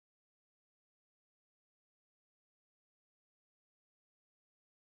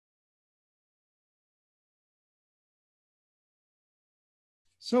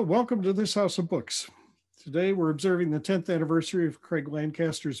So, welcome to this House of Books. Today, we're observing the 10th anniversary of Craig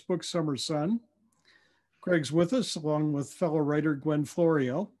Lancaster's book, Summer Sun. Craig's with us, along with fellow writer Gwen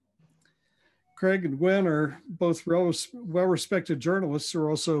Florio. Craig and Gwen are both well-respected journalists who are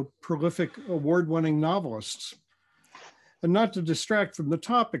also prolific award-winning novelists. And not to distract from the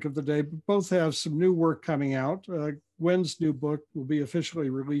topic of the day, but both have some new work coming out. Gwen's new book will be officially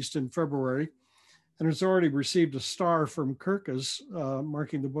released in February, and it's already received a star from Kirkus,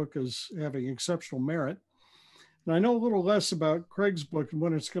 marking the book as having exceptional merit. And I know a little less about Craig's book and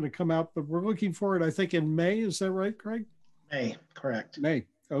when it's going to come out, but we're looking for it, I think, in May. Is that right, Craig? May, correct. May,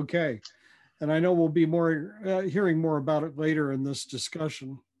 okay. And I know we'll be hearing more about it later in this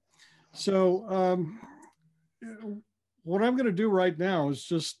discussion. So what I'm going to do right now is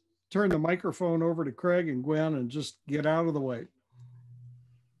just turn the microphone over to Craig and Gwen and just get out of the way.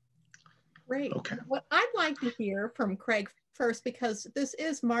 Great. Okay. What I'd like to hear from Craig first, because this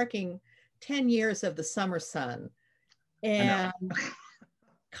is marking 10 years of the Summer Sun. And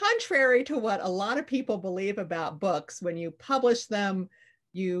contrary to what a lot of people believe about books, when you publish them,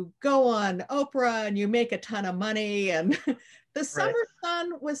 you go on Oprah and you make a ton of money. And the Summer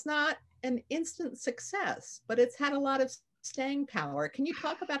Sun was not an instant success, but it's had a lot of staying power. Can you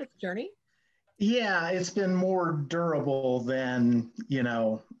talk about its journey? Yeah, it's been more durable than,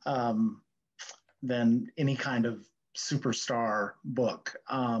 than any kind of superstar book.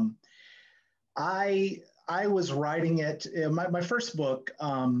 I was writing it, my first book,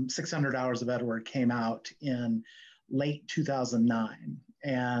 600 Hours of Edward, came out in late 2009.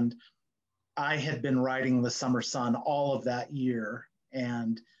 And I had been writing The Summer Sun all of that year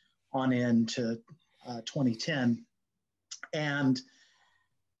and on into 2010. And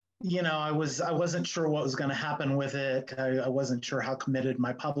I wasn't sure what was going to happen with it. I wasn't sure how committed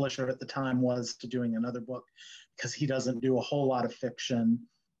my publisher at the time was to doing another book, because he doesn't do a whole lot of fiction.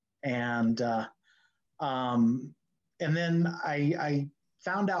 And then I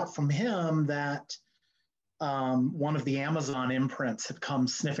found out from him that one of the Amazon imprints had come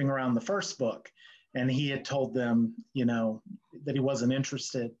sniffing around the first book, and he had told them, that he wasn't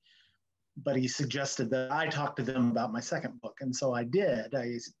interested. But he suggested that I talk to them about my second book. And so I did.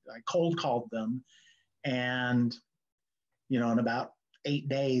 I cold called them. And, in about 8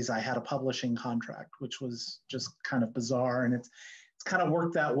 days, I had a publishing contract, which was just kind of bizarre. And it's kind of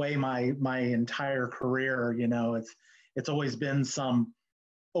worked that way my entire career. It's always been some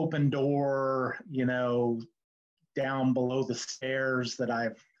open door, down below the stairs that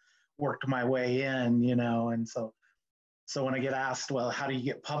I've worked my way in, and so when I get asked, well, how do you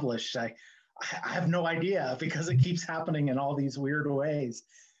get published? I have no idea, because it keeps happening in all these weird ways.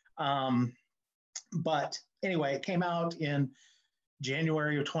 But anyway, it came out in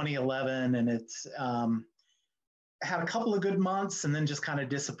January of 2011, and it's had a couple of good months and then just kind of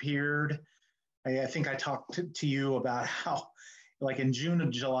disappeared. I think I talked to you about how, like in June or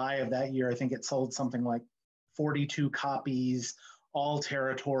July of that year, I think it sold something like 42 copies, all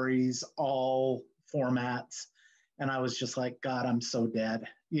territories, all formats. And I was just like, God, I'm so dead.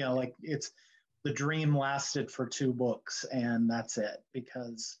 It's the dream lasted for 2 books, and that's it,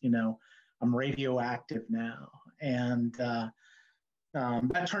 because, I'm radioactive now. And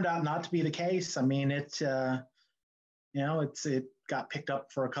that turned out not to be the case. I mean, it got picked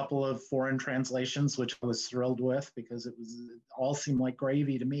up for a couple of foreign translations, which I was thrilled with, because it all seemed like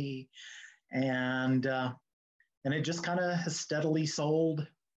gravy to me. And it just kind of has steadily sold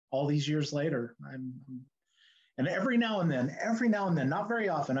all these years later. And every now and then, not very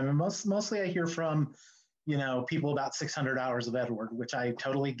often. I mean, mostly I hear from, people about 600 Hours of Edward, which I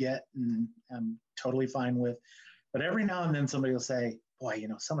totally get and I'm totally fine with. But every now and then somebody will say, boy,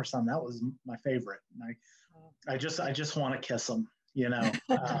 Summer Sun, that was my favorite. And I just want to kiss them, I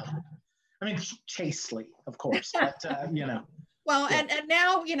mean, chastely, of course, but, Well, yeah. and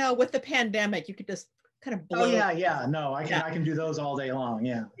now, with the pandemic, you could just kind of blow. Oh, yeah. No, I can do those all day long.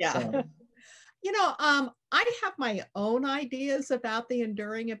 Yeah. Yeah. So. I have my own ideas about the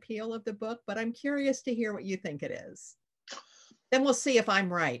enduring appeal of the book, but I'm curious to hear what you think it is. Then we'll see if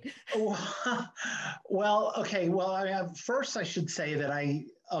I'm right. Well, okay. Well, first I should say that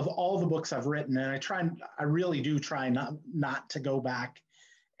of all the books I've written, and I really do try not to go back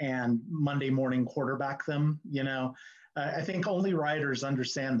and Monday morning quarterback them. I think only writers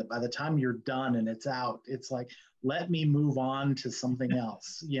understand that by the time you're done and it's out, it's like, let me move on to something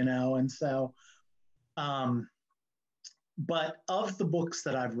else, and so. But of the books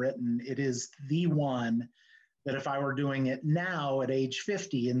that I've written, it is the one that if I were doing it now at age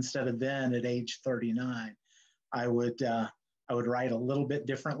 50 instead of then at age 39, I would write a little bit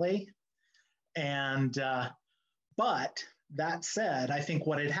differently. And but that said, I think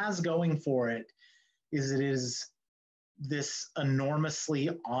what it has going for it is this enormously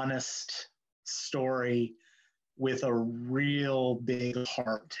honest story with a real big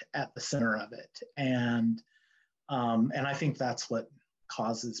heart at the center of it. And I think that's what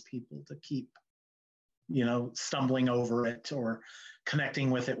causes people to keep, stumbling over it or connecting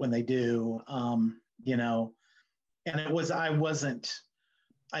with it when they do. And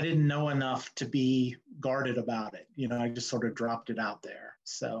I didn't know enough to be guarded about it. I just sort of dropped it out there.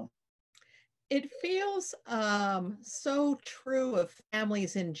 So it feels so true of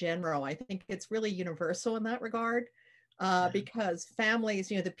families in general. I think it's really universal in that regard, because families,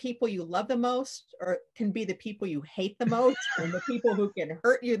 the people you love the most or can be the people you hate the most and the people who can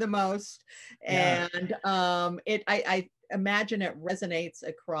hurt you the most. Yeah. And I imagine it resonates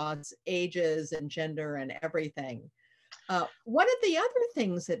across ages and gender and everything. One of the other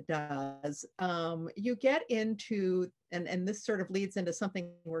things it does, you get into, and this sort of leads into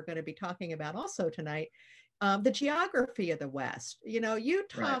something we're going to be talking about also tonight, the geography of the West.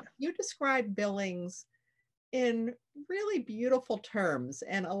 You describe Billings in really beautiful terms,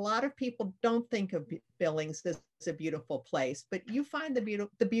 and a lot of people don't think of Billings as a beautiful place, but you find the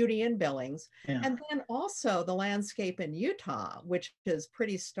beauty in Billings. Yeah. And then also the landscape in Utah, which is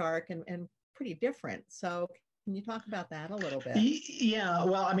pretty stark and pretty different. So can you talk about that a little bit? Yeah,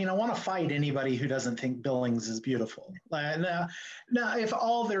 well, I want to fight anybody who doesn't think Billings is beautiful. Now, if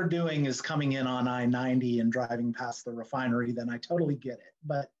all they're doing is coming in on I-90 and driving past the refinery, then I totally get it.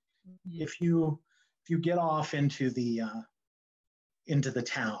 But if you get off into the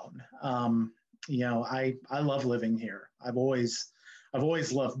town, I love living here. I've always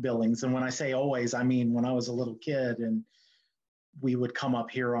loved Billings, and when I say always, I mean when I was a little kid and we would come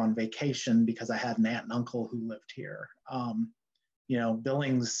up here on vacation because I had an aunt and uncle who lived here.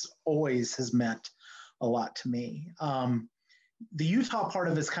 Billings always has meant a lot to me. The Utah part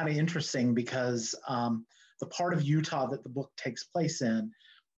of it is kind of interesting because the part of Utah that the book takes place in,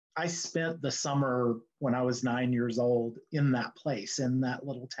 I spent the summer when I was 9 years old in that place, in that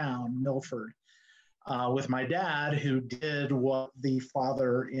little town, Milford, with my dad, who did what the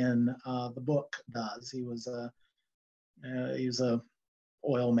father in the book does. He was a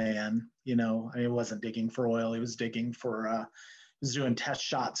oil man, he wasn't digging for oil. He was digging for, he was doing test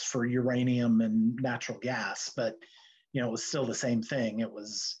shots for uranium and natural gas, but, it was still the same thing. It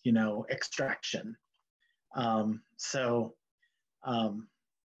was, extraction. That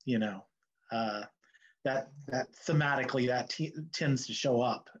thematically, that tends to show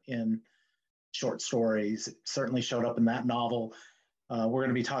up in short stories. It certainly showed up in that novel. We're going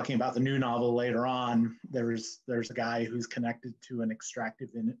to be talking about the new novel later on. There's a guy who's connected to an extractive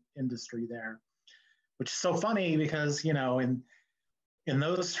industry there, which is so funny because, in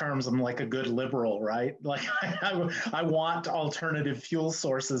those terms, I'm like a good liberal, right? Like I want alternative fuel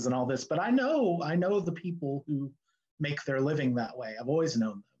sources and all this, but I know the people who make their living that way. I've always known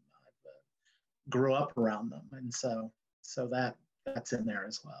them. I grew up around them, and so that's in there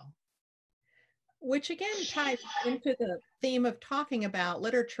as well. Which again ties into the theme of talking about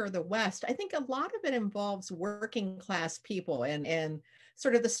literature of the West. I think a lot of it involves working class people and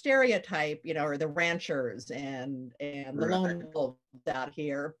sort of the stereotype, or the ranchers and the lone wolves out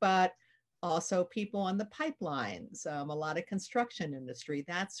here, but also people on the pipelines, a lot of construction industry,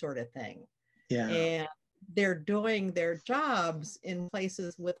 that sort of thing. Yeah. And they're doing their jobs in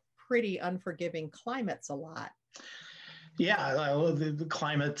places with pretty unforgiving climates a lot. Yeah, the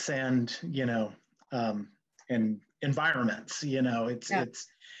climates and, and environments, it's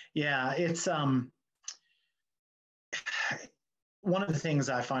one of the things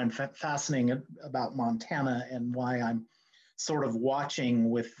I find fascinating about Montana and why I'm sort of watching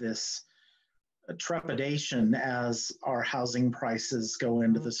with this trepidation as our housing prices go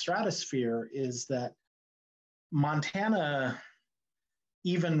into the stratosphere is that Montana,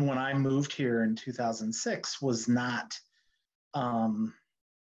 even when I moved here in 2006, was not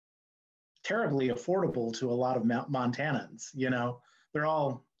terribly affordable to a lot of Montanans. They're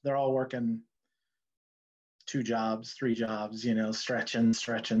all working 2 jobs, 3 jobs, stretching,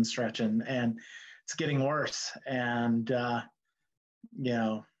 and it's getting worse. And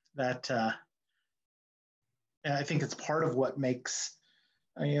that I think it's part of what makes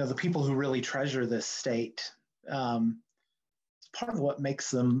the people who really treasure this state. It's part of what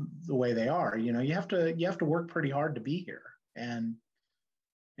makes them the way they are. You have to work pretty hard to be here and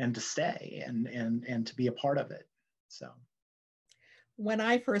to stay and to be a part of it. So when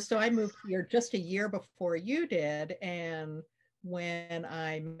I moved here just a year before you did, and when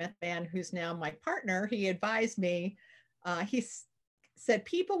I met the man who's now my partner, he advised me, he said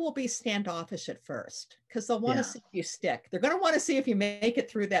people will be standoffish at first because they'll want to Yeah. see if you stick. They're going to want to see if you make it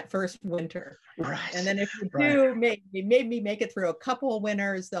through that first winter. Right. And then if you Right. do maybe make it through a couple of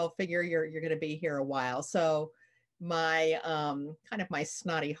winters, they'll figure you're going to be here a while. So my kind of my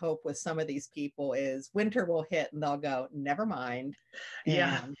snotty hope with some of these people is winter will hit and they'll go, never mind.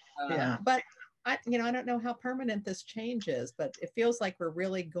 Yeah. And, Yeah. But I don't know how permanent this change is, but it feels like we're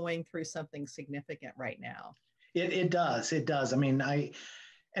really going through something significant right now. It does. It does. I mean,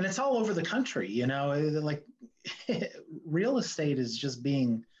 and it's all over the country, you know, like real estate is just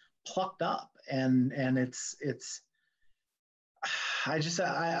being plucked up, and it's I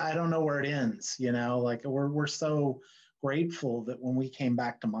don't know where it ends, you know, like we're so grateful that when we came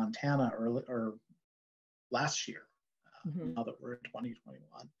back to Montana or last year, now that we're in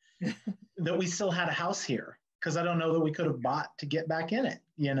 2021, that we still had a house here, because I don't know that we could have bought to get back in it,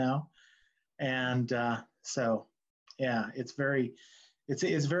 you know, and so yeah, it's very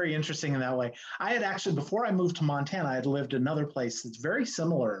interesting in that way. I had actually, before I moved to Montana, I had lived another place that's very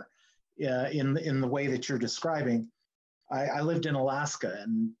similar in the way that you're describing. I lived in Alaska,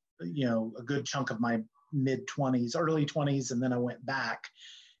 and you know, a good chunk of my mid 20s, early 20s, and then I went back,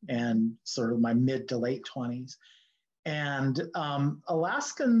 and sort of my mid to late 20s. And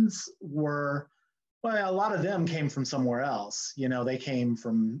Alaskans were, well, a lot of them came from somewhere else. You know, they came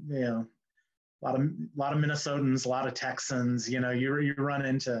from, you know, a lot of Minnesotans, a lot of Texans. You know, you run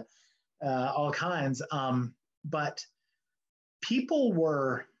into all kinds. But people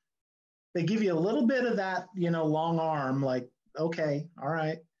were, they give you a little bit of that, you know, long arm, like, okay, all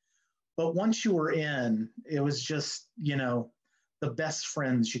right. But once you were in, it was just, you know, the best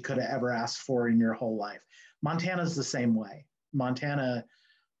friends you could have ever asked for in your whole life. Montana's the same way. Montana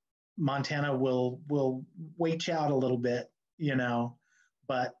will wait you out a little bit, you know,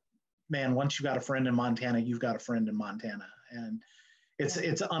 but man, once you got a friend in Montana, you've got a friend in Montana. And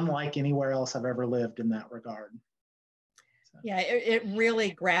it's unlike anywhere else I've ever lived in that regard. So. Yeah, it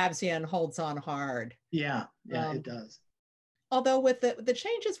really grabs you and holds on hard. Yeah, it does. Although with the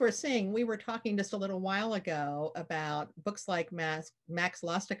changes we're seeing, we were talking just a little while ago about books like Max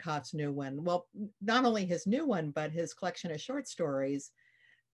Lostokoff's new one. Well, not only his new one, but his collection of short stories.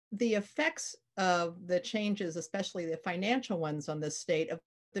 The effects of the changes, especially the financial ones on the state, of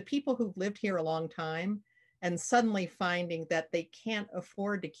the people who've lived here a long time and suddenly finding that they can't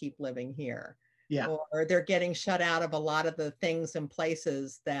afford to keep living here. Yeah. Or they're getting shut out of a lot of the things and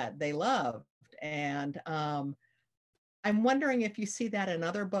places that they loved. And I'm wondering if you see that in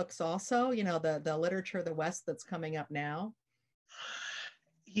other books also, you know, the literature of the West that's coming up now.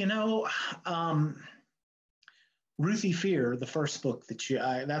 You know, Ruthie Fear, the first book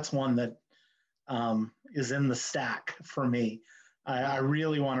that that's one that is in the stack for me. I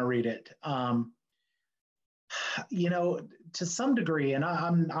really want to read it. You know, to some degree, and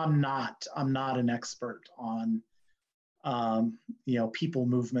I'm not an expert on you know, people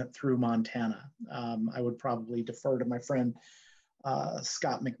movement through Montana. I would probably defer to my friend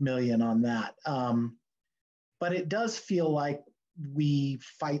Scott McMillian on that. But it does feel like we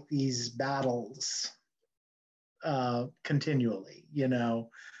fight these battles continually. You know,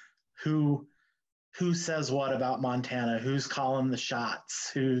 who says what about Montana? Who's calling the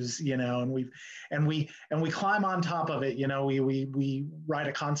shots? Who's, you know, and we climb on top of it. You know, we write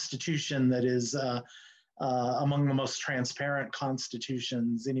a constitution that is among the most transparent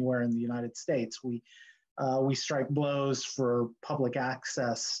constitutions anywhere in the United States. We strike blows for public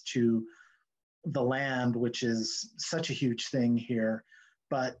access to the land, which is such a huge thing here.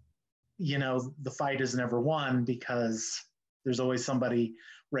 But, you know, the fight is never won because there's always somebody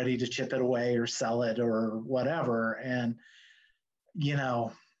ready to chip it away or sell it or whatever. And, you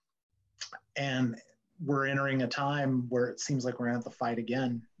know, and we're entering a time where it seems like we're going to have to fight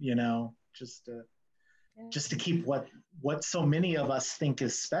again, you know, just to keep what so many of us think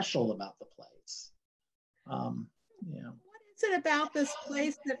is special about the place. You know. What is it about this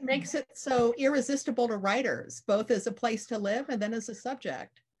place that makes it so irresistible to writers, both as a place to live and then as a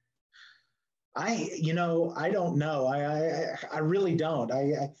subject? You know, I don't know. I really don't.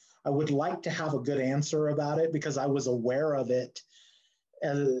 I would like to have a good answer about it because I was aware of it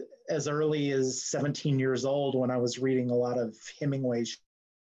as early as 17 years old when I was reading a lot of Hemingway's,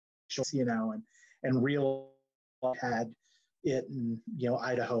 you know, and real had it, and you know,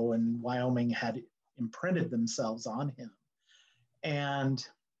 Idaho and Wyoming had imprinted themselves on him. And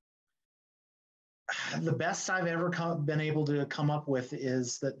the best I've ever been able to come up with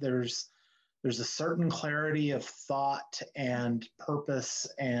is that there's a certain clarity of thought and purpose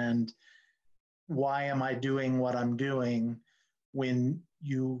and why am I doing what I'm doing when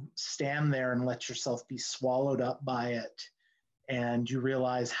you stand there and let yourself be swallowed up by it and you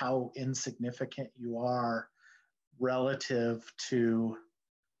realize how insignificant you are relative to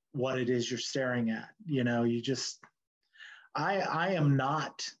what it is you're staring at. You just, I am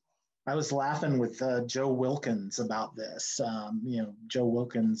not, I was laughing with Joe Wilkins about this. Joe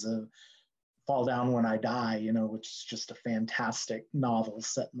Wilkins, Fall Down When I Die, which is just a fantastic novel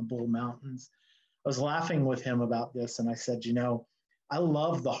set in the Bull Mountains. I was laughing with him about this, and I said, I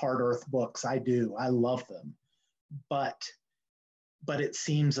love the Hard Earth books. I do. I love them. But it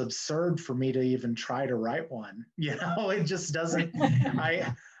seems absurd for me to even try to write one. It just doesn't,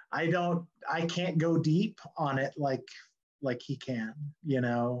 I can't go deep on it like he can,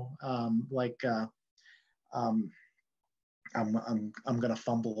 I'm going to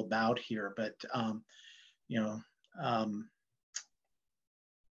fumble about here, but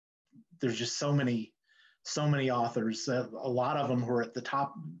there's just so many authors, a lot of them who are at the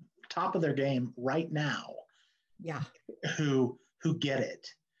top of their game right now. Yeah. Who get it.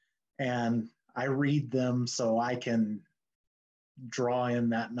 And I read them so I can draw in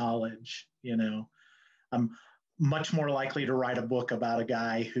that knowledge. I'm much more likely to write a book about a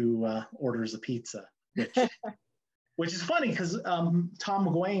guy who orders a pizza, which is funny because Tom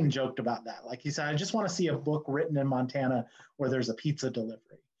McGuane joked about that. Like he said, I just want to see a book written in Montana where there's a pizza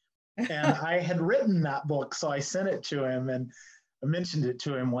delivery. And I had written that book, so I sent it to him, and I mentioned it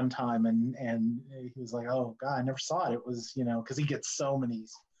to him one time, and he was like, "Oh God, I never saw it." It was, because he gets so many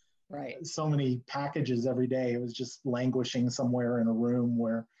packages every day. It was just languishing somewhere in a room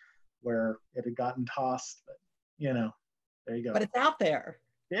where it had gotten tossed. But there you go. But it's out there.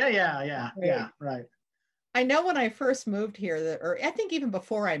 Yeah, right. I know when I first moved here, or I think even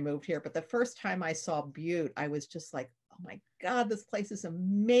before I moved here, but the first time I saw Butte, I was just like, oh my God, this place is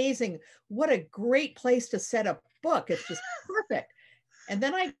amazing. What a great place to set a book. It's just perfect. And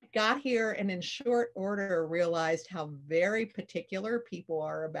then I got here and in short order realized how very particular people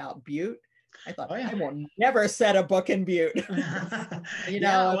are about Butte. I thought, I will never set a book in Butte. One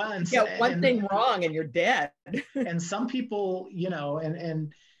thing wrong and you're dead. And some people,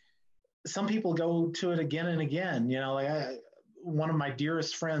 and some people go to it again and again. One of my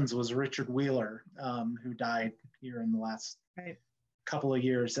dearest friends was Richard Wheeler, who died here in the last couple of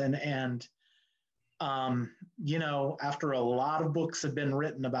years. And after a lot of books had been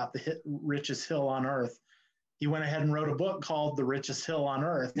written about the richest hill on earth, he went ahead and wrote a book called The Richest Hill on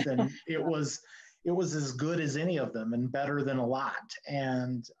Earth. And it was as good as any of them and better than a lot.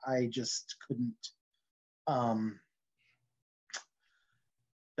 And I just couldn't,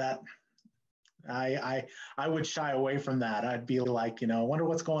 I would shy away from that. I'd be like, I wonder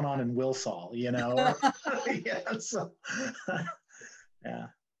what's going on in Wilsall,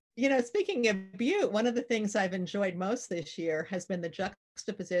 Yeah. Speaking of Butte, one of the things I've enjoyed most this year has been the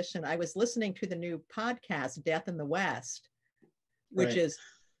juxtaposition. I was listening to the new podcast, Death in the West, which is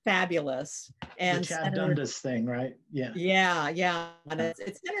fabulous. And the Chad Dundas thing, right? Yeah. And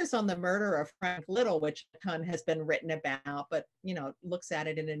it centers on the murder of Frank Little, which a ton has been written about, but looks at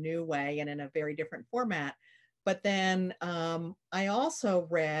it in a new way and in a very different format. But then I also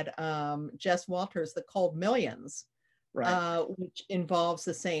read Jess Walters' The Cold Millions, which involves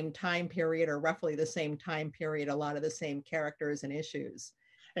the same time period, or roughly the same time period, a lot of the same characters and issues.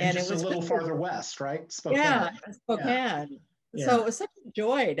 And just it was a little farther west, right? Spokane. Yeah, Spokane. Yeah. So it was such a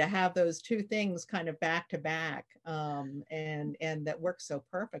joy to have those two things kind of back to back, and that work so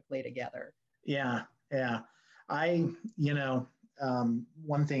perfectly together. Yeah. One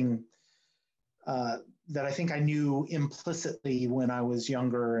thing that I think I knew implicitly when I was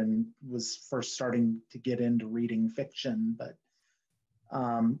younger and was first starting to get into reading fiction, but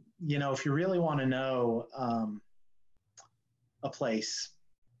if you really want to know a place,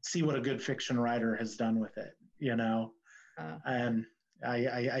 see what a good fiction writer has done with it, and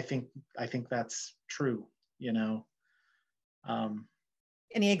I think that's true,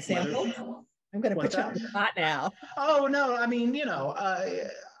 Any examples? I'm going to put you on the spot now. Oh no, I mean,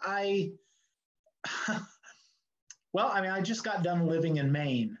 I just got done living in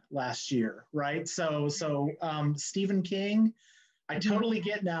Maine last year, right? So Stephen King, I totally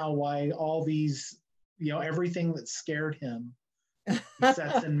get now why all these, everything that scared him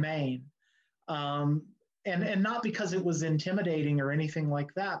sets in Maine. And not because it was intimidating or anything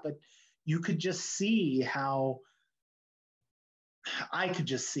like that, but you could just see how I could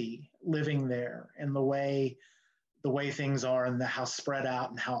just see living there and the way things are and how spread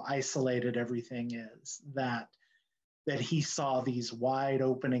out and how isolated everything is, that he saw these wide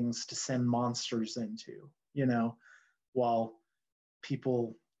openings to send monsters into, while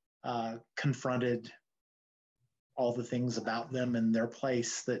people confronted all the things about them and their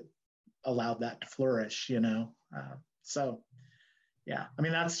place that allowed that to flourish, so Yeah. I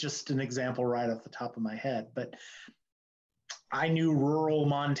mean, that's just an example right off the top of my head. But I knew rural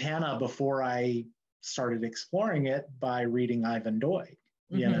Montana before I started exploring it by reading Ivan Doig,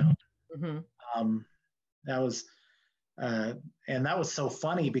 you Mm-hmm. know. Mm-hmm. Um, that was, and that was so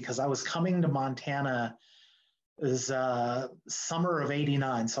funny because I was coming to Montana. It was summer of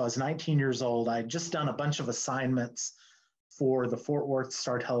 '89. So I was 19 years old. I'd just done a bunch of assignments for the Fort Worth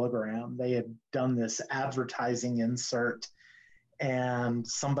Star Telegram. They had done this advertising insert, and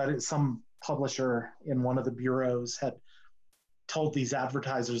some publisher in one of the bureaus had told these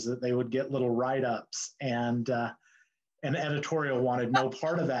advertisers that they would get little write-ups, and an editorial wanted no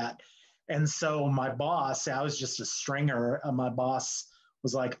part of that. And so my boss, I was just a stringer. My boss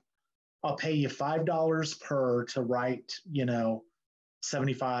was like, I'll pay you $5 per to write,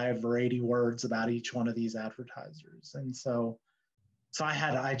 75 or 80 words about each one of these advertisers. And so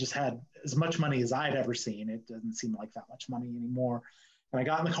I just had as much money as I'd ever seen. It doesn't seem like that much money anymore. And I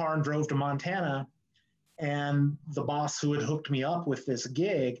got in the car and drove to Montana, and the boss who had hooked me up with this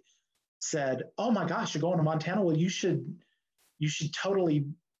gig said, "Oh my gosh, you're going to Montana? Well, you should totally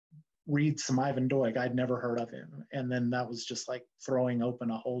read some Ivan Doig." I'd never heard of him. And then that was just like throwing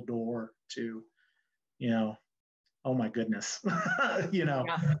open a whole door to, oh my goodness, Yeah.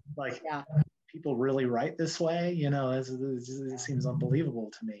 like Yeah. people really write this way, it seems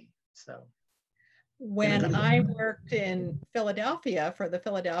unbelievable to me. So When I worked in Philadelphia for the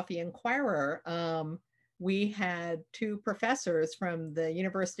Philadelphia Inquirer, we had two professors from the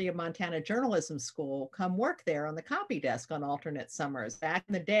University of Montana Journalism School come work there on the copy desk on alternate summers. Back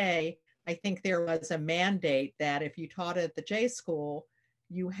in the day, I think there was a mandate that if you taught at the J School,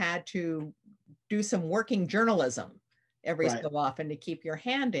 you had to do some working journalism every Right. so often to keep your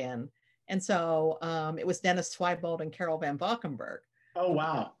hand in. And so it was Dennis Zweibold and Carol Van Valkenburg. Oh,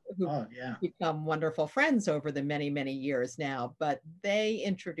 wow. Who Oh, yeah. become wonderful friends over the many, many years now. But they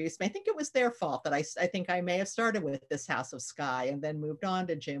introduced me. I think it was their fault that I think I may have started with This House of Sky and then moved on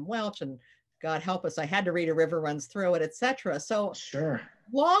to Jim Welch. And God help us, I had to read A River Runs Through It, etc. So sure.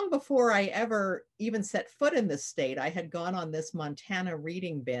 Long before I ever even set foot in this state, I had gone on this Montana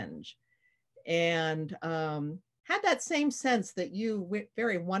reading binge and had that same sense that you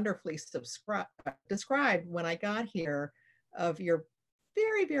very wonderfully described when I got here, of your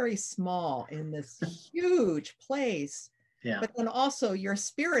very, very small in this huge place. Yeah. But then also your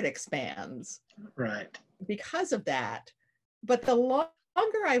spirit expands. Right. Because of that. But the longer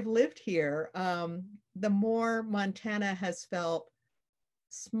I've lived here, the more Montana has felt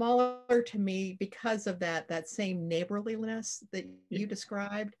smaller to me because of that same neighborliness that you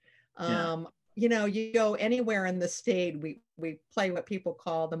described. Yeah. You go anywhere in the state, we play what people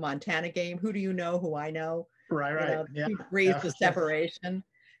call the Montana game. Who do you know? Who I know? Right. Yeah. 2 degrees of separation.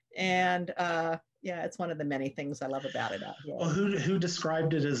 And yeah, it's one of the many things I love about it out here. Well, who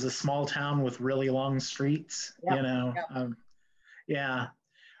described it as a small town with really long streets? Yep. Yeah.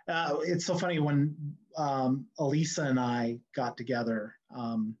 It's so funny when Elisa and I got together,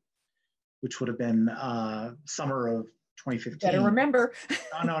 which would have been summer of 2015. Better remember.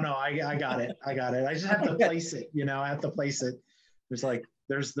 No, I got it. I just have to place it. I have to place it.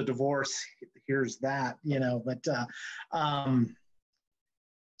 There's the divorce. Here's that. But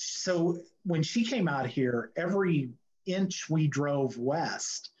so when she came out here, every inch we drove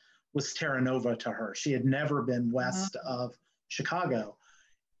west was Terra Nova to her. She had never been west of Chicago.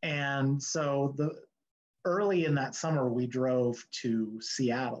 And so early in that summer, we drove to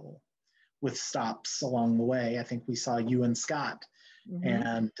Seattle with stops along the way. I think we saw you and Scott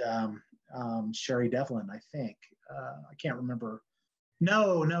and Sherry Devlin, I think. I can't remember.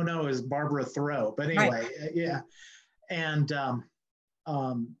 No, it was Barbara Thoreau. But anyway, yeah. And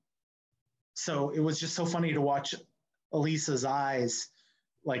so it was just so funny to watch Elisa's eyes,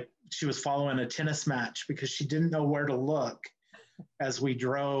 like she was following a tennis match because she didn't know where to look as we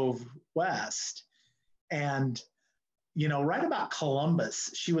drove west. And, right about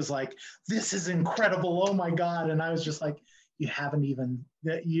Columbus, she was like, "This is incredible. Oh my God." And I was just like, you haven't even,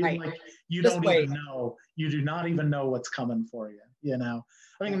 you don't even know. You do not even know what's coming for you, I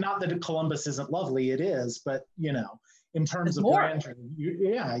mean, not that Columbus isn't lovely, it is, but, in terms of grandeur,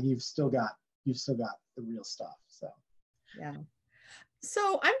 you've still got the real stuff. So, yeah.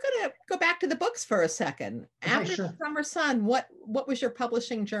 So I'm going to go back to the books for a second. After The Summer Sun, what was your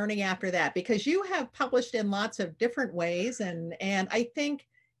publishing journey after that? Because you have published in lots of different ways, and I think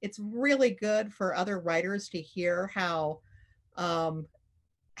it's really good for other writers to hear how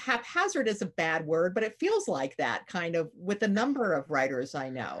haphazard is a bad word, but it feels like that kind of with a number of writers I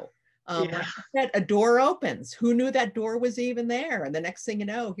know. Like you said, a door opens. Who knew that door was even there? And the next thing you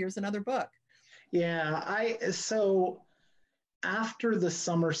know, here's another book. Yeah, so after the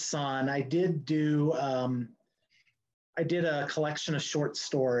Summer Sun, I did do, I did a collection of short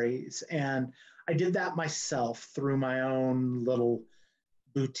stories, and I did that myself through my own little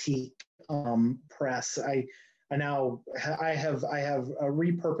boutique press. I have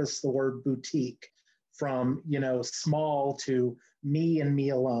repurposed the word boutique from, you know, small to me and me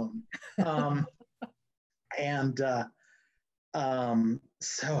alone. Um, and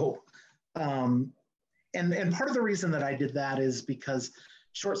so and part of the reason that I did that is because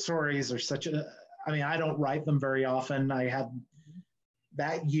short stories are such a, I mean, I don't write them very often. I had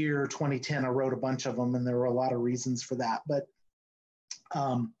that year, 2010, I wrote a bunch of them, and there were a lot of reasons for that. But,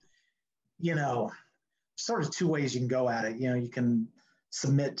 you know, sort of two ways you can go at it. You know, you can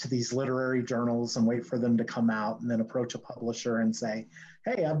submit to these literary journals and wait for them to come out, and then approach a publisher and say,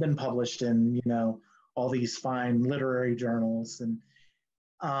 hey, I've been published in, you know, all these fine literary journals, and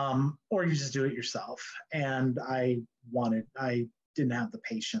or you just do it yourself. And I didn't have the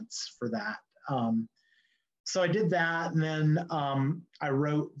patience for that. So I did that, and then I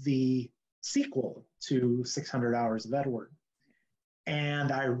wrote the sequel to 600 Hours of Edward.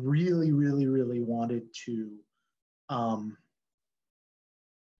 And I really, really, really wanted to,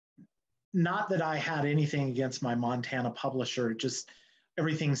 not that I had anything against my Montana publisher, just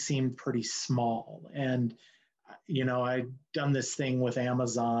everything seemed pretty small. And, you know, I'd done this thing with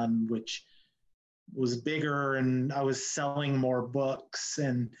Amazon, which was bigger, and I was selling more books.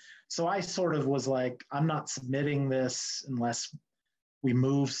 And so I sort of was like, I'm not submitting this unless we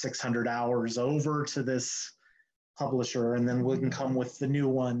move 600 Hours over to this publisher, and then we can come with the new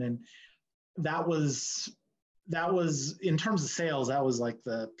one. And that was, in terms of sales, that was like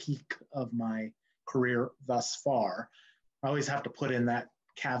the peak of my career thus far. I always have to put in that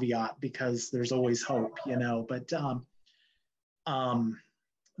caveat because there's always hope, you know. But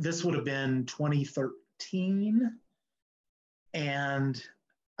this would have been 2013, and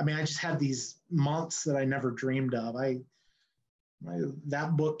I mean, I just had these months that I never dreamed of.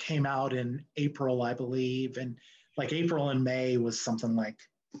 That book came out in April, I believe, and like April and May was something like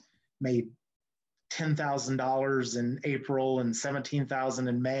made $10,000 in April and $17,000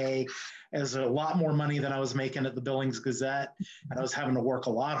 in May. As a lot more money than I was making at the Billings Gazette, and I was having to work a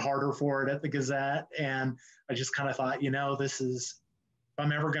lot harder for it at the Gazette. And I just kind of thought, you know, this is, if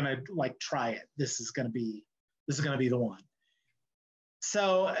I'm ever gonna like try it, this is gonna be the one.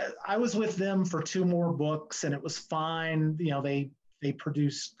 So I was with them for 2 more books, and it was fine. You know, they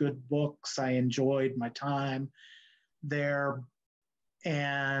produced good books. I enjoyed my time there,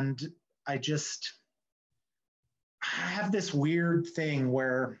 and I have this weird thing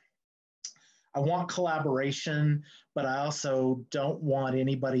where I want collaboration, but I also don't want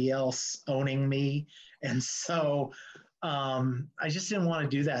anybody else owning me. And so I just didn't want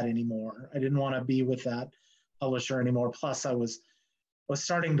to do that anymore. I didn't want to be with that publisher anymore. Plus, I was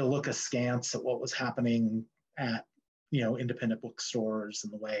starting to look askance at what was happening at, you know, independent bookstores,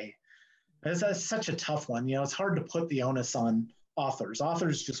 and the way. That's such a tough one. You know, it's hard to put the onus on authors.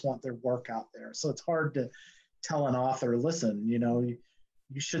 Authors just want their work out there. So it's hard to tell an author, listen, you know,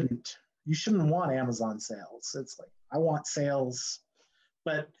 you shouldn't want Amazon sales. It's like, I want sales,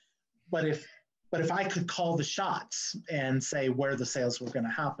 but if I could call the shots and say where the sales were going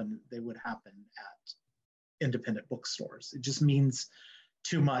to happen, they would happen at independent bookstores. It just means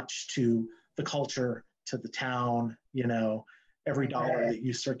too much to the culture, to the town. You know, every dollar that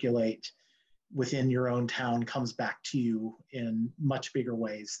you circulate within your own town comes back to you in much bigger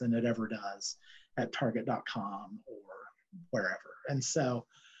ways than it ever does at Target.com or wherever. And so,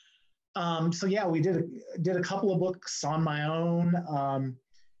 so yeah, we did a couple of books on my own.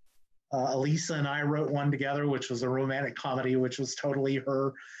 Elisa and I wrote one together, which was a romantic comedy, which was totally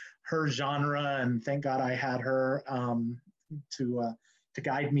her genre, and thank God I had her to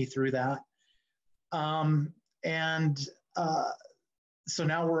guide me through that. So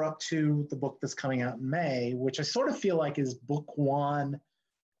now we're up to the book that's coming out in May, which I sort of feel like is book 1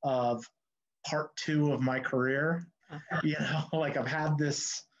 of part 2 of my career. You know, like I've had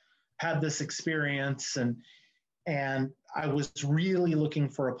this experience, and I was really looking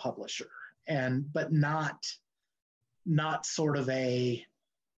for a publisher, but not sort of a,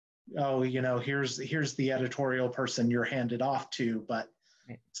 oh, you know, here's the editorial person you're handed off to, but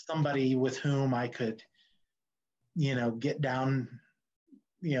somebody with whom I could, you know, get down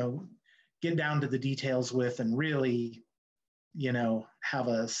to the details with, and really, you know, have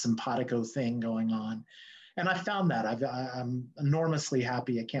a simpatico thing going on. And I found that. I'm enormously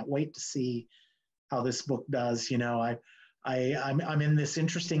happy. I can't wait to see how this book does. You know, I'm in this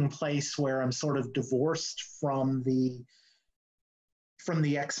interesting place where I'm sort of divorced from the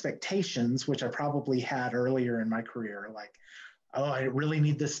expectations, which I probably had earlier in my career. Like, oh, I really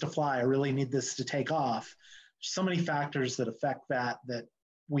need this to fly. I really need this to take off. So many factors that affect that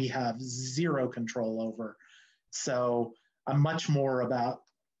we have zero control over. So I'm much more about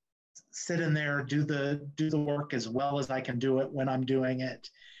sit in there, do the work as well as I can do it when I'm doing it,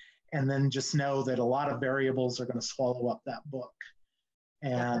 and then just know that a lot of variables are going to swallow up that book.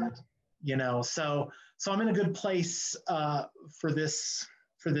 And so I'm in a good place for this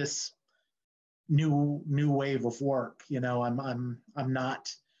new wave of work. I'm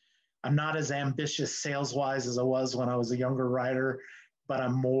not as ambitious sales wise as I was when I was a younger writer, but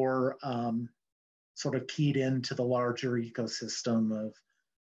I'm more sort of keyed into the larger ecosystem of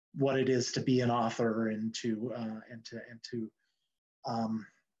what it is to be an author and to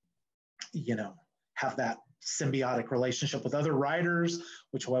have that symbiotic relationship with other writers,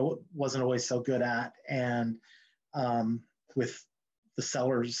 which I wasn't always so good at, and with the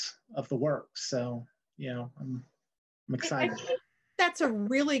sellers of the work. So, I'm excited. That's a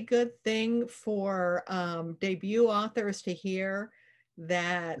really good thing for debut authors to hear,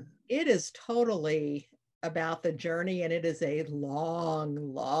 that it is totally about the journey, and it is a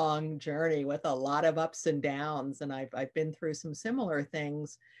long journey with a lot of ups and downs. And I've been through some similar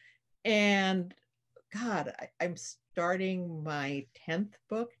things. And God, I'm starting my 10th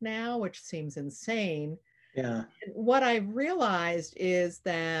book now, which seems insane. Yeah. And what I realized is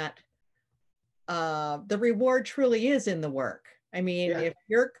that the reward truly is in the work. I mean, if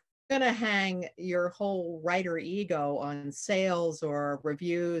you're going to hang your whole writer ego on sales or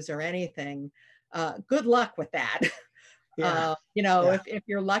reviews or anything, good luck with that. If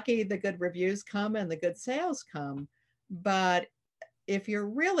you're lucky, the good reviews come and the good sales come. But if you're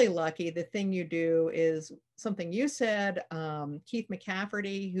really lucky, the thing you do is something you said. Keith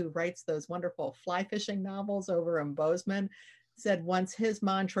McCafferty, who writes those wonderful fly fishing novels over in Bozeman, said once his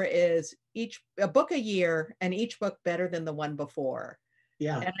mantra is a book a year, and each book better than the one before.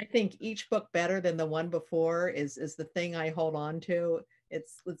 Yeah. And I think each book better than the one before is the thing I hold on to.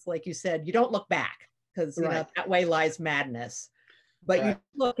 It's like you said, you don't look back, because that way lies madness. But you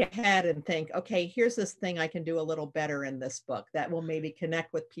look ahead and think, okay, here's this thing I can do a little better in this book that will maybe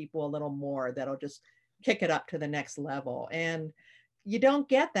connect with people a little more, that'll just kick it up to the next level. And you don't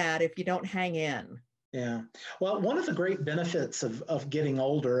get that if you don't hang in. Yeah. Well, one of the great benefits of getting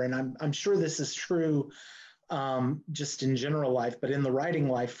older, and I'm sure this is true just in general life, but in the writing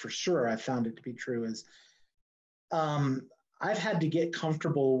life for sure, I found it to be true, is I've had to get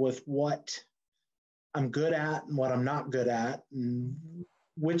comfortable with what I'm good at and what I'm not good at, and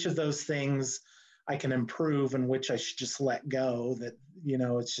which of those things I can improve and which I should just let go. That,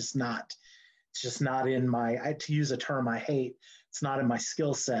 it's just not in my, to use a term I hate, it's not in my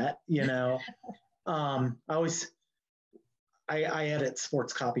skill set. I edit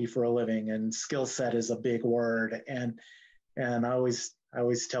sports copy for a living, and skill set is a big word. And I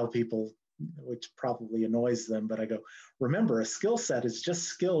always tell people, which probably annoys them, but I go, remember, a skill set is just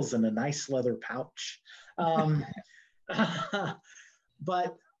skills in a nice leather pouch.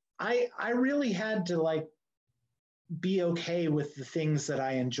 But I really had to be okay with the things that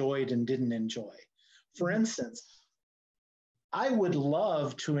I enjoyed and didn't enjoy. For instance, I would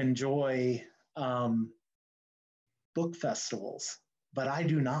love to enjoy book festivals, but I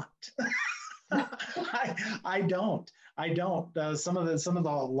do not. I don't. Some of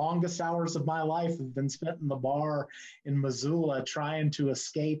the longest hours of my life have been spent in the bar in Missoula trying to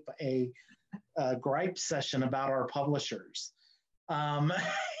escape a gripe session about our publishers. I'll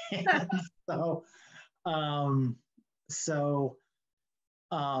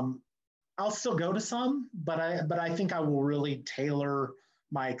still go to some, but I think I will really tailor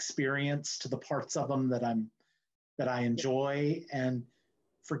my experience to the parts of them that I enjoy, and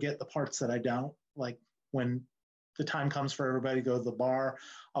forget the parts that I don't. Like when the time comes for everybody to go to the bar,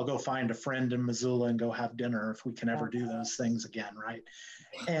 I'll go find a friend in Missoula and go have dinner if we can ever do those things again, right?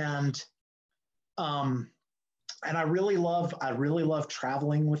 And I really love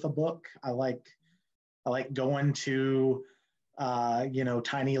traveling with a book. I like going to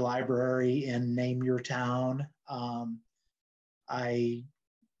tiny library in name your town.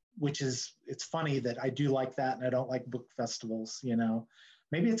 It's funny that I do like that, and I don't like book festivals.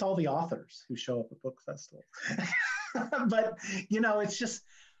 Maybe it's all the authors who show up at book festivals. But it's just,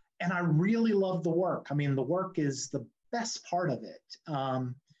 and I really love the work. I mean, the work is the best part of it.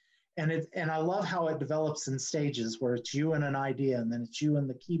 And I love how it develops in stages, where it's you and an idea, and then it's you and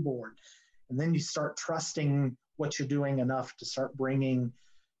the keyboard, and then you start trusting what you're doing enough to start bringing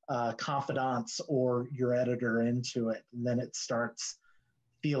confidants or your editor into it, and then it starts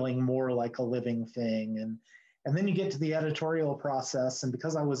feeling more like a living thing. And then you get to the editorial process, and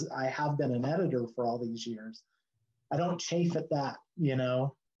because I have been an editor for all these years, I don't chafe at that. You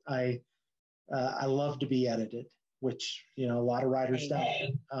know, I love to be edited, which, you know, a lot of writers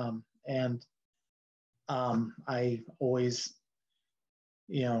don't. I always,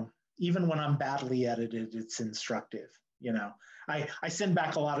 you know, even when I'm badly edited, it's instructive. You know, I send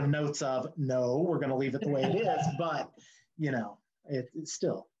back a lot of notes of, no, we're going to leave it the way it is, but, you know, it's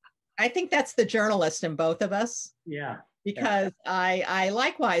still. I think that's the journalist in both of us. Yeah. Because I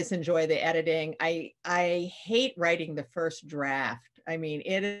likewise enjoy the editing. I hate writing the first draft. I mean,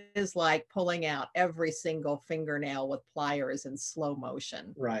 it is like pulling out every single fingernail with pliers in slow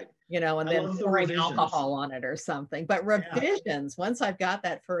motion. Right. You know, and then pouring alcohol on it or something. But revisions, once I've got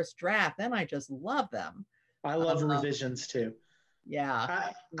that first draft, then I just love them. I love revisions too.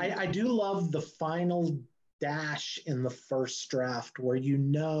 Yeah. I do love the final dash in the first draft where you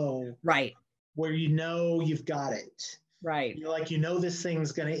know, right, where you know you've got it. Right. You're like, you know, this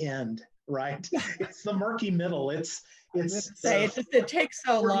thing's going to end, right? It's the murky middle. It takes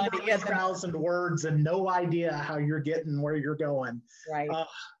so long to get 1,000 words and no idea how you're getting where you're going. Right.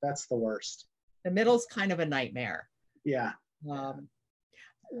 That's the worst. The middle's kind of a nightmare. Yeah.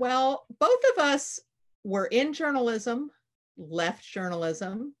 Well, both of us were in journalism, left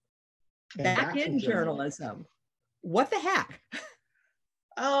journalism, back in journalism. What the heck?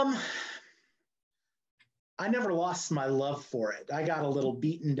 I never lost my love for it. I got a little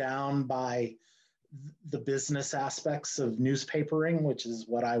beaten down by the business aspects of newspapering, which is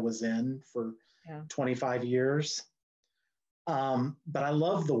what I was in for 25 years. But I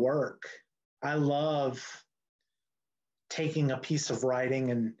love the work. I love taking a piece of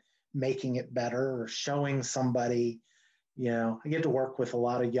writing and making it better or showing somebody, you know, I get to work with a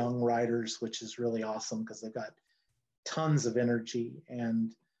lot of young writers, which is really awesome because they've got tons of energy.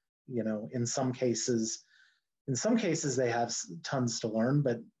 And, you know, in some cases they have tons to learn,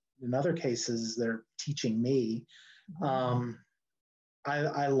 but in other cases they're teaching me.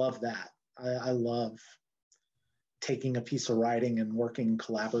 I love that. I love taking a piece of writing and working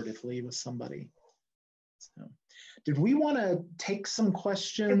collaboratively with somebody. So, did we want to take some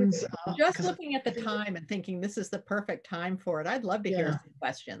questions? Just looking at the time and thinking this is the perfect time for it. I'd love to hear some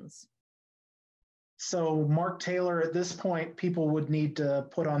questions. So Mark Taylor, at this point, people would need to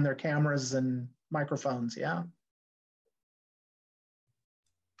put on their cameras and microphones, yeah?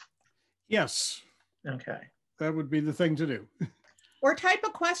 Yes. Okay. That would be the thing to do. Or type a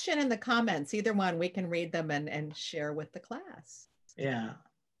question in the comments. Either one, we can read them and share with the class. Yeah.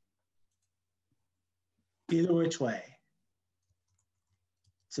 Either which way.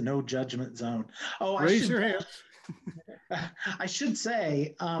 It's a no judgment zone. Oh, raise your hands. I should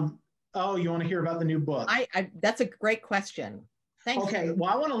say, oh, you want to hear about the new book? That's a great question. Thanks. Okay, well,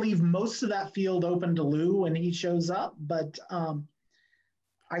 I want to leave most of that field open to Lou when he shows up, but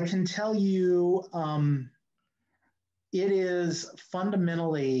I can tell you it is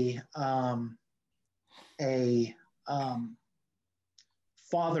fundamentally a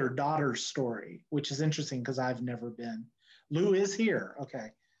father-daughter story, which is interesting because I've never been. Lou is here,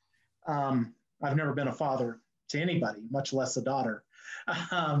 okay. I've never been a father to anybody, much less a daughter.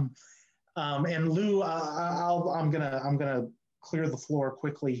 And Lou, I'm gonna clear the floor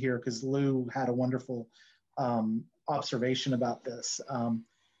quickly here because Lou had a wonderful observation about this.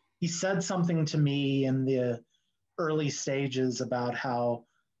 He said something to me in the early stages about how,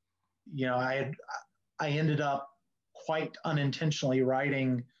 you know, I ended up quite unintentionally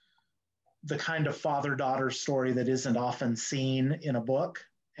writing the kind of father-daughter story that isn't often seen in a book.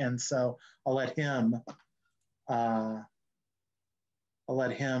 And so I'll let him, can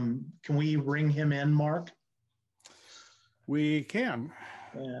we bring him in, Mark? We can.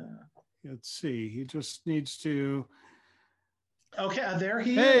 Yeah. Let's see, he just needs to. Okay, there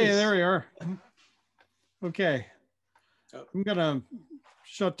he is. Hey, there we are. Okay. I'm gonna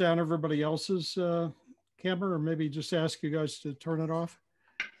shut down everybody else's camera, or maybe just ask you guys to turn it off,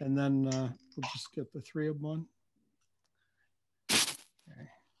 and then we'll just get the three of them on.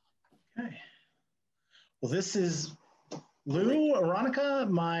 Okay. Well, this is Lou Aronica,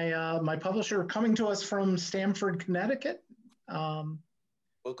 my publisher, coming to us from Stamford, Connecticut.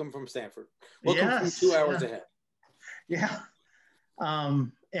 Welcome from Stanford. Welcome from 2 hours ahead. Yeah.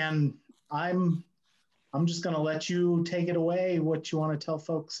 And I'm just going to let you take it away, what you want to tell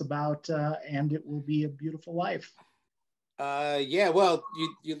folks about And It Will Be a Beautiful Life. Yeah, well,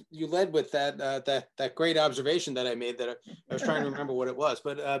 you led with that great observation that I made that I was trying to remember what it was,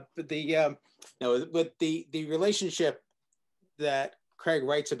 but the relationship that Craig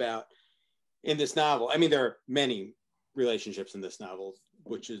writes about in this novel. I mean, there are many relationships in this novel,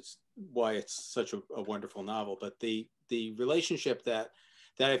 which is why it's such a wonderful novel. But the relationship that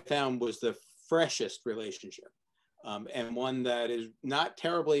I found was the freshest relationship and one that is not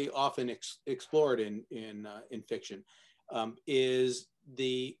terribly often explored in fiction, is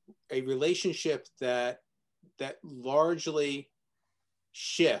a relationship that largely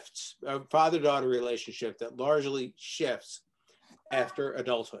shifts, a father-daughter relationship that largely shifts after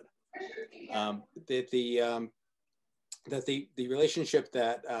adulthood. That the relationship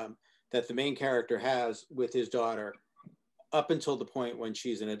that the main character has with his daughter up until the point when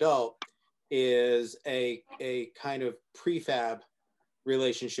she's an adult is a kind of prefab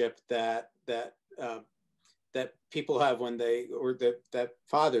relationship that people have when they, or that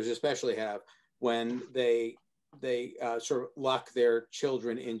fathers especially have when they sort of lock their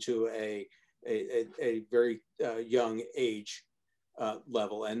children into a very young age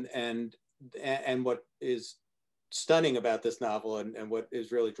level. And what is stunning about this novel, and what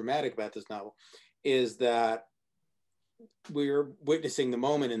is really dramatic about this novel, is that we're witnessing the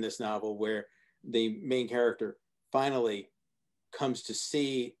moment in this novel where the main character finally comes to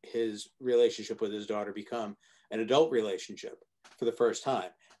see his relationship with his daughter become an adult relationship for the first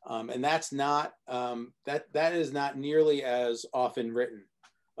time. And that's not, that is not nearly as often written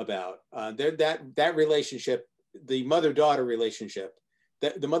about. That relationship, the mother-daughter relationship,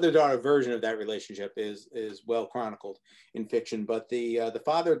 the mother-daughter version of that relationship is well chronicled in fiction, but the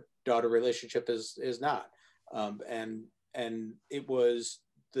father-daughter relationship is not. And it was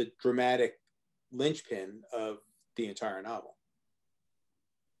the dramatic linchpin of the entire novel.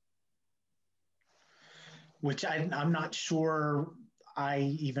 Which I'm not sure I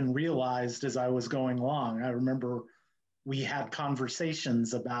even realized as I was going along. I remember we had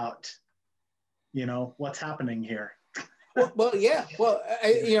conversations about, what's happening here. Well, yeah. Well,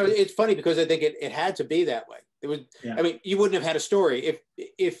 it's funny because I think it had to be that way. It was. Yeah. I mean, you wouldn't have had a story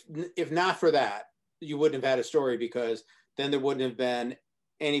if not for that. You wouldn't have had a story, because then there wouldn't have been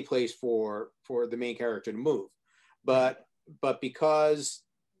any place for the main character to move. But because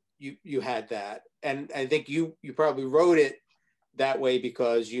you had that, and I think you probably wrote it that way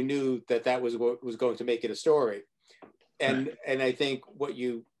because you knew that was what was going to make it a story. And I think what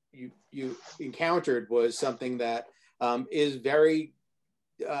you encountered was something that is a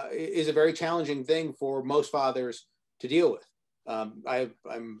very challenging thing for most fathers to deal with.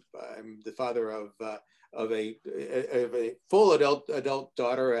 I'm the father of a full adult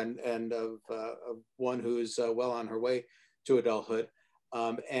daughter and of one who's well on her way to adulthood,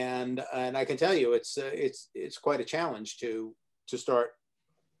 and I can tell you it's quite a challenge to start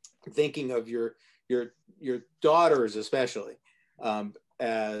thinking of your daughters especially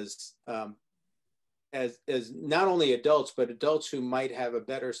as not only adults, but adults who might have a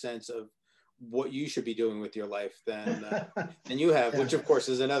better sense of what you should be doing with your life than you have, which of course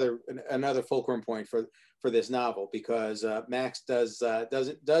is another fulcrum point for this novel, because Max does one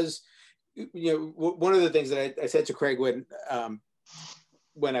of the things that I said to Craig when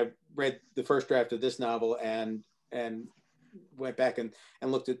I read the first draft of this novel and went back and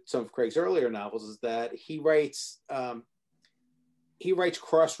looked at some of Craig's earlier novels, is that he writes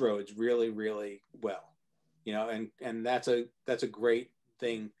crossroads really, really well, and that's a great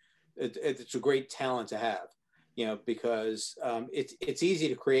thing. It's a great talent to have, because it's easy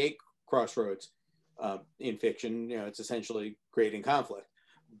to create crossroads in fiction. It's essentially creating conflict,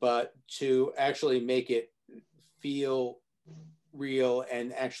 but to actually make it feel real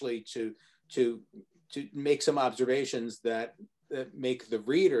and actually to make some observations that make the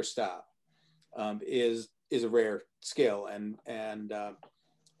reader stop is a rare skill, and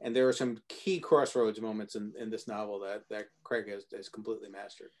there are some key crossroads moments in this novel that Craig has completely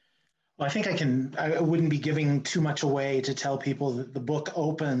mastered. Well, I think I wouldn't be giving too much away to tell people that the book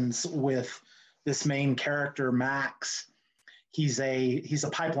opens with this main character, Max. He's a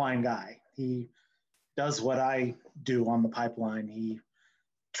pipeline guy. He does what I do on the pipeline. He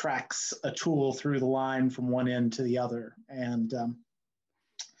tracks a tool through the line from one end to the other. And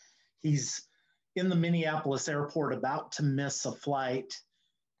he's in the Minneapolis airport about to miss a flight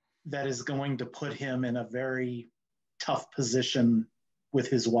that is going to put him in a very tough position with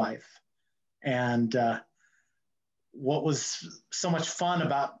his wife. And what was so much fun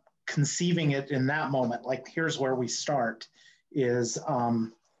about conceiving it in that moment, like here's where we start, is it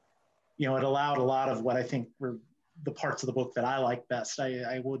allowed a lot of what I think were the parts of the book that I like best.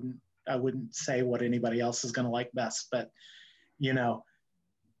 I wouldn't say what anybody else is going to like best, but the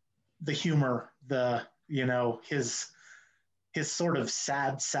humor, his sort of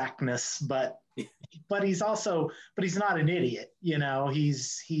sad sackness, but he's not an idiot.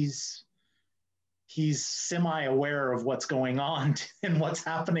 He's semi-aware of what's going on and what's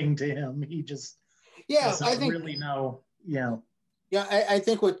happening to him. He just doesn't really know. Yeah, I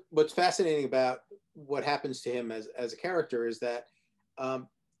think what's fascinating about what happens to him as a character is that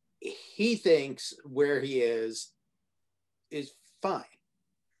he thinks where he is fine.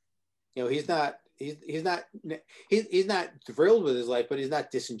 You know, he's not thrilled with his life, but he's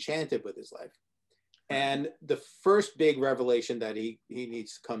not disenchanted with his life. And the first big revelation that he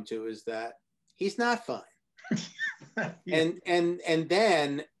needs to come to is that he's not fine. Yeah. And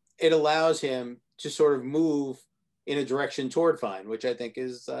then it allows him to sort of move in a direction toward fine, which I think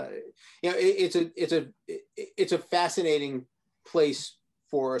is, you know, it's a fascinating place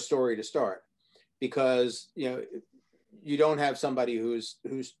for a story to start, because, you know, you don't have somebody who's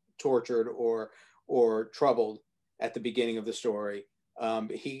tortured or troubled at the beginning of the story.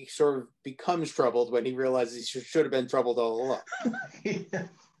 He sort of becomes troubled when he realizes he should have been troubled all along.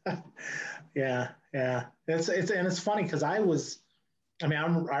 Yeah. It's funny because I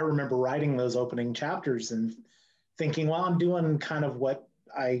remember writing those opening chapters and thinking, well, I'm doing kind of what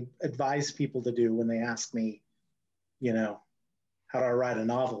I advise people to do when they ask me, you know, how do I write a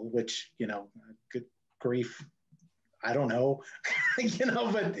novel, which, you know, good grief, I don't know, you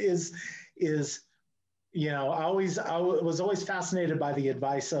know, but is, you know, I was always fascinated by the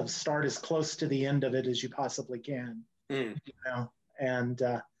advice of start as close to the end of it as you possibly can, you know, and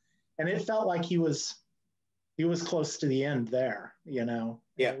it felt like he was close to the end there, you know,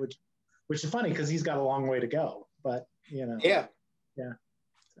 yeah, which is funny because he's got a long way to go, but, you know, yeah.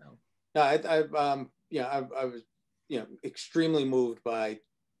 So. No, I was, you know, extremely moved by,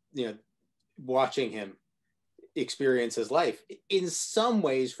 you know, watching him experience his life in some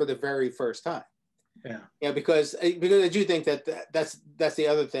ways for the very first time. Yeah, because I do think that's the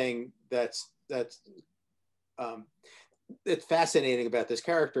other thing that's fascinating about this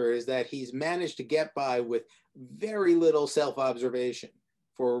character, is that he's managed to get by with very little self-observation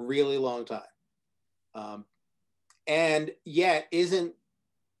for a really long time, and yet isn't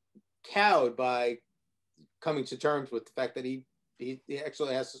cowed by coming to terms with the fact that he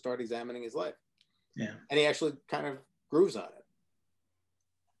actually has to start examining his life. Yeah, and he actually kind of grooves on it.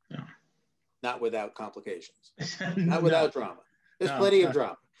 Yeah. Not without complications, not without drama. There's plenty of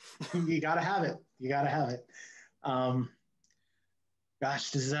drama. You gotta have it.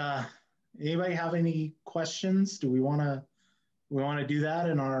 Gosh, does anybody have any questions? Do we want to do that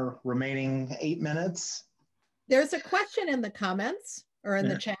in our remaining 8 minutes? There's a question in the comments or in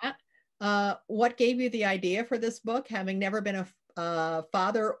the chat. What gave you the idea for this book, having never been a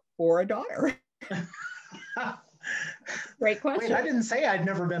father or a daughter? Great question. Wait, I didn't say I'd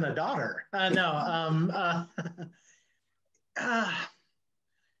never been a daughter. No.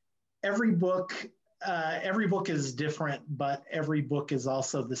 Every book is different, but every book is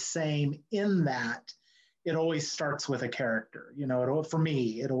also the same in that it always starts with a character. You know, for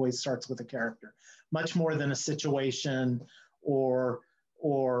me, it always starts with a character, much more than a situation or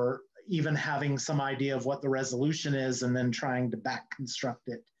even having some idea of what the resolution is and then trying to back construct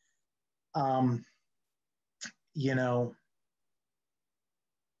it. You know,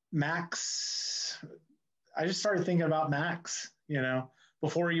 Max, I just started thinking about Max, you know,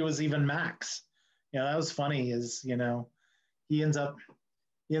 before he was even Max. You know, that was funny, is, you know, he ends up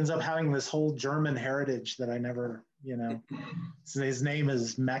having this whole German heritage that I never, you know, so his name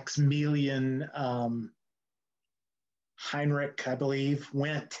is Maximilian Heinrich, I believe,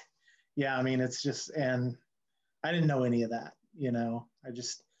 Wendt. Yeah, I mean, it's just, and I didn't know any of that, you know. I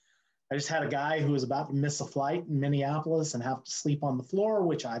just had a guy who was about to miss a flight in Minneapolis and have to sleep on the floor,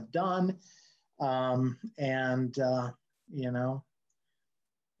 which I've done. You know,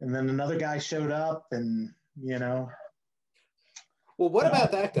 and then another guy showed up, and, you know. Well, what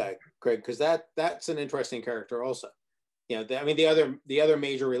about that guy, Craig? Because that's an interesting character also. You know, I mean, the other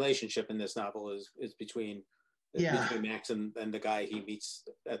major relationship in this novel is between Max and the guy he meets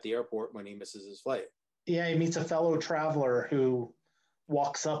at the airport when he misses his flight. Yeah, he meets a fellow traveler who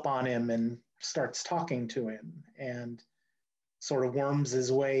walks up on him and starts talking to him and sort of worms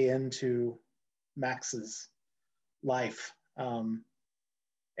his way into Max's life. I don't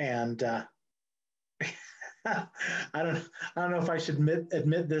know if I should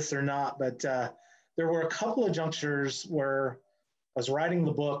admit this or not, but there were a couple of junctures where I was writing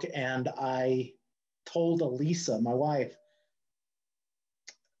the book and I told Elisa, my wife,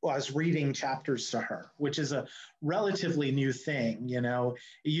 I was reading chapters to her, which is a relatively new thing. You know,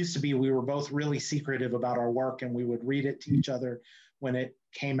 it used to be we were both really secretive about our work and we would read it to each other when it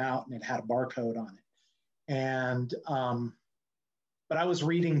came out and it had a barcode on it. And, but I was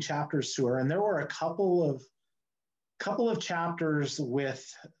reading chapters to her, and there were a couple of chapters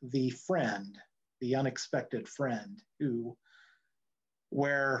with the friend, the unexpected friend,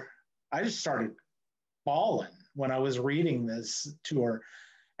 where I just started bawling when I was reading this to her.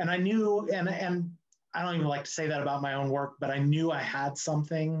 And I knew, and I don't even like to say that about my own work, but I knew I had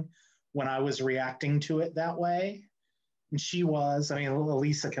something when I was reacting to it that way. And she was, I mean,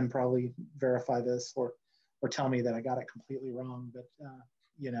 Elisa can probably verify this or tell me that I got it completely wrong, but,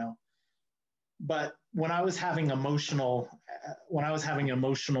 you know, but when I was having emotional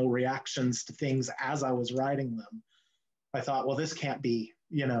reactions to things as I was writing them, I thought, well, this can't be,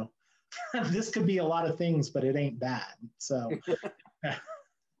 you know, this could be a lot of things, but it ain't bad. So.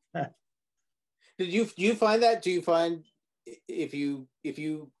 Do you find that? Do you find if you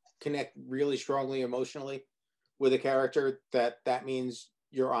connect really strongly emotionally with a character that means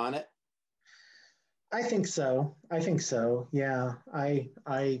you're on it? I think so. Yeah.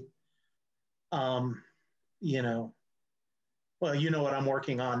 You know, well, you know what I'm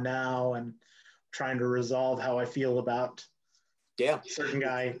working on now and trying to resolve how I feel about a certain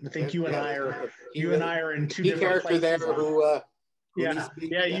guy. I think you and I are in two different places. There who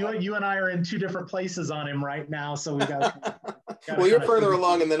you and I are in two different places on him right now. So we got well, you're further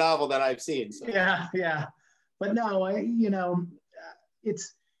along in the novel than I've seen. So. Yeah. But no, you know,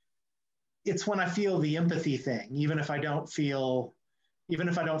 it's when I feel the empathy thing, even if I don't feel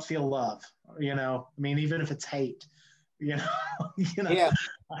love, you know, I mean, even if it's hate, you know, Yeah.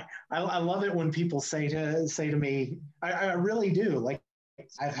 I love it when people say to me, I really do. Like,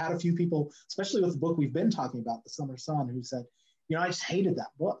 I've had a few people, especially with the book we've been talking about, The Summer Sun, who said, you know, I just hated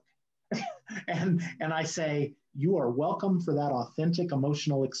that book. and I say, you are welcome for that authentic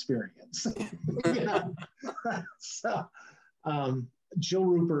emotional experience. You know? So, Jill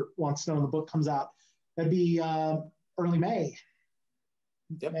Rupert wants to know when the book comes out. That'd be early May.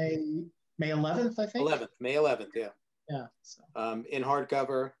 Yep. May 11th, I think. May 11th, yeah. Yeah. So. In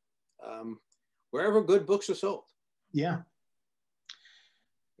hardcover, wherever good books are sold. Yeah.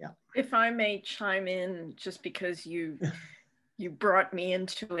 If I may chime in, just because you brought me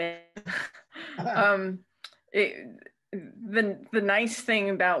into it. The nice thing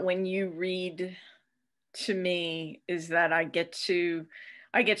about when you read to me is that I get to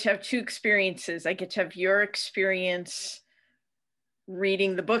have two experiences. I get to have your experience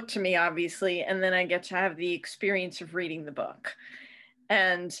reading the book to me, obviously, and then I get to have the experience of reading the book.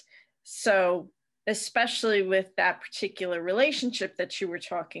 And so, especially with that particular relationship that you were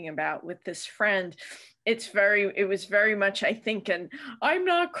talking about with this friend, it was very much, I think, an I'm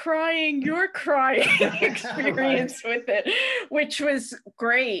not crying, you're crying experience with it, which was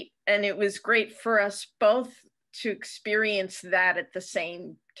great. And it was great for us both to experience that at the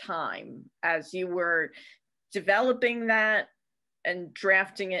same time as you were developing that and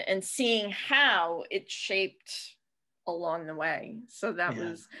drafting it and seeing how it shaped along the way. So that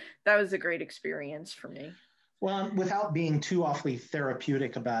was a great experience for me. Well, without being too awfully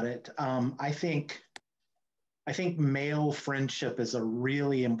therapeutic about it, I think male friendship is a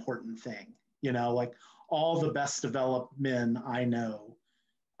really important thing. You know, like all the best developed men I know,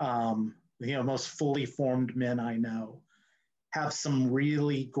 you know, most fully formed men I know, have some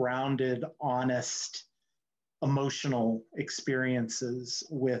really grounded, honest, emotional experiences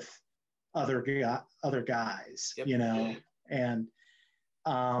with other guys. Yep. You know, and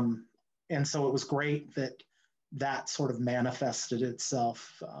so it was great that sort of manifested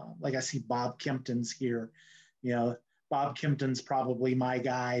itself. Like I see Bob Kempton's here. You know, Bob Kempton's probably my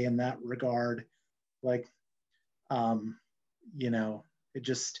guy in that regard. Like, you know, it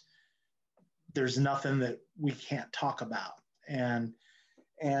just, there's nothing that we can't talk about. And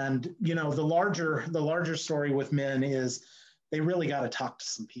you know, the larger story with men is they really got to talk to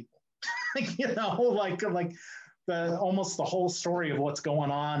some people. You know, like almost the whole story of what's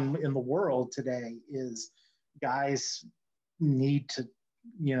going on in the world today is guys need to,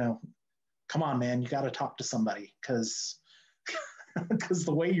 you know, come on, man, you got to talk to somebody because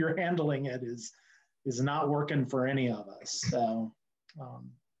the way you're handling it is not working for any of us. So,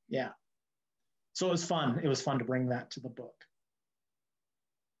 yeah. So it was fun. It was fun to bring that to the book.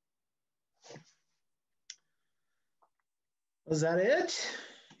 Was that it?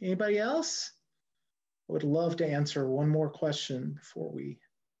 Anybody else? I would love to answer one more question before we.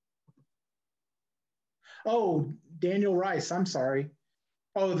 Oh, Daniel Rice, I'm sorry.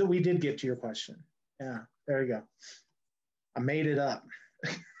 Oh, that we did get to your question. Yeah, there you go. I made it up.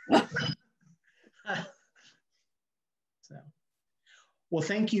 So, well,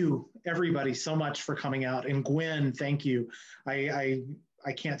 thank you everybody so much for coming out, and Gwen, thank you. I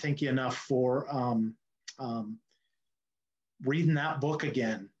can't thank you enough for reading that book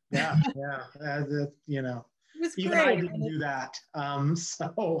again. Yeah, you know, it was even great. I didn't do that.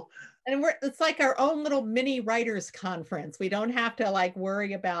 So And it's like our own little mini writers conference. We don't have to like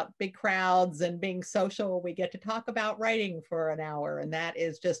worry about big crowds and being social. We get to talk about writing for an hour, and that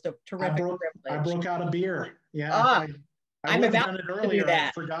is just a terrific privilege. I broke out a beer. Yeah, I I'm about done it to earlier. do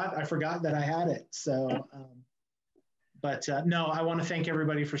that. I forgot that I had it. So, but no, I want to thank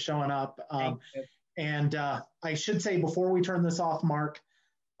everybody for showing up. And I should say before we turn this off, Mark,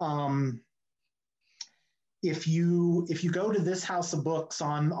 if you go to this House of Books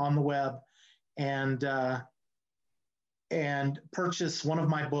on the web and purchase one of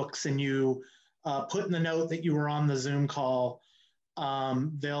my books, and you put in the note that you were on the Zoom call,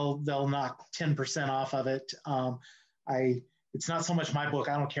 they'll knock 10% off of it. It's not so much my book.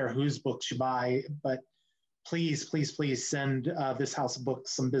 I don't care whose books you buy, but please send this House of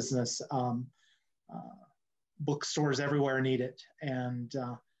Books some business. Bookstores everywhere need it, and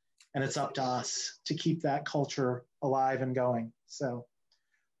it's up to us to keep that culture alive and going. So,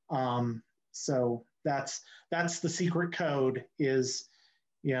 so that's the secret code. Is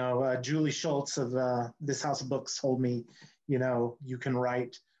Julie Schultz of this House of Books told me, you can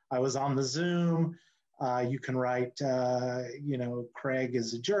write. I was on the Zoom. You can write. Craig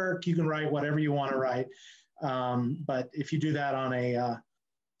is a jerk. You can write whatever you want to write. But if you do that on a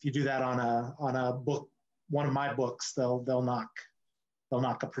book, one of my books, they'll knock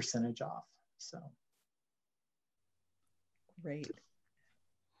a percentage off. So great.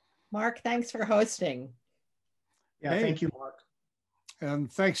 Mark, thanks for hosting. Yeah, hey. Thank you, Mark. And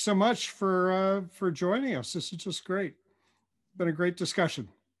thanks so much for joining us. This is just great. Been a great discussion.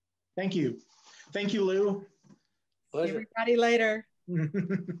 Thank you. Thank you, Lou. Pleasure. See everybody later.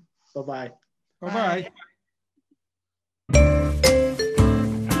 Bye-bye. Bye-bye.